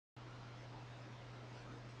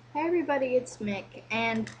Hey everybody, it's Mick,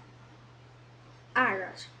 and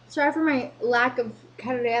gosh, sorry for my lack of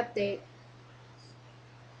Saturday update.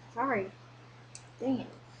 Sorry, dang it.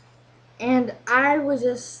 And I was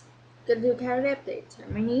just gonna do a Saturday update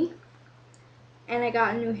on my knee, and I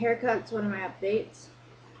got a new haircut. It's one of my updates,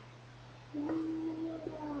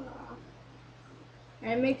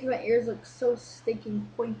 and it makes my ears look so stinking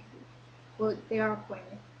pointy. Well, they are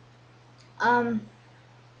pointy. Um,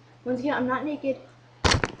 Once again, I'm not naked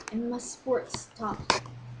in my sports top.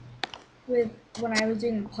 With when I was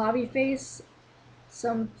doing the Pobby face,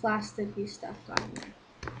 some plasticky stuff got in there,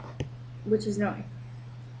 which is annoying.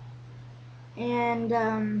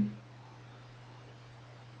 And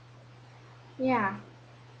yeah,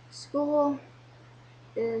 school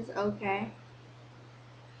is okay.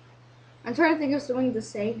 I'm trying to think of something to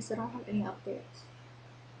say because I don't have any updates.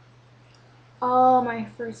 Oh, my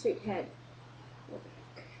first week head.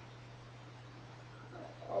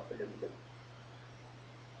 Just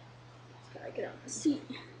gotta get on the seat.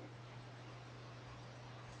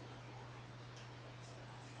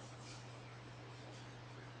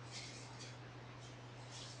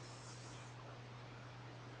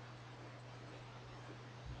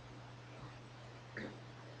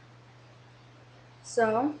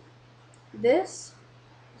 So, this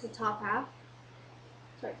is the top half.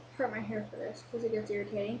 So I part my hair for this because it gets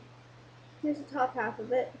irritating. Here's the top half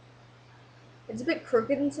of it. It's a bit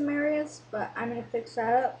crooked in some areas, but I'm gonna fix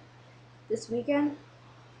that up this weekend.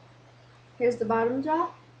 Here's the bottom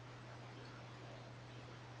jaw.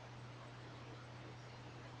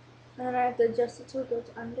 And then I have to adjust it so it goes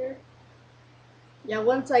under. Yeah,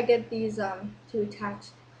 once I get these two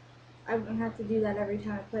attached, I won't have to do that every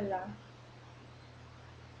time I put it on.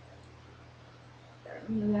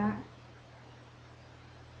 Remove that.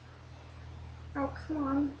 Oh, come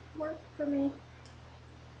on. Work for me.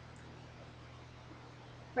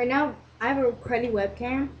 Right now, I have a cruddy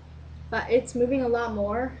webcam, but it's moving a lot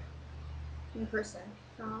more in person.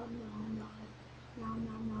 No.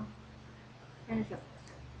 And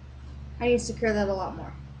I need to secure that a lot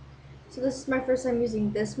more. So this is my first time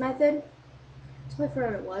using this method. I totally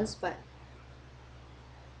forgot what it was, but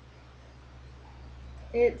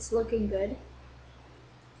it's looking good.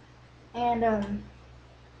 And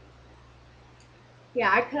yeah,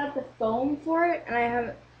 I cut out the foam for it, and I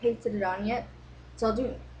haven't pasted it on yet. So I'll do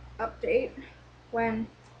an update when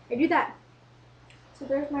I do that. So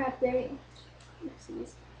there's my update.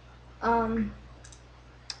 Oopsies.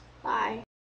 Bye.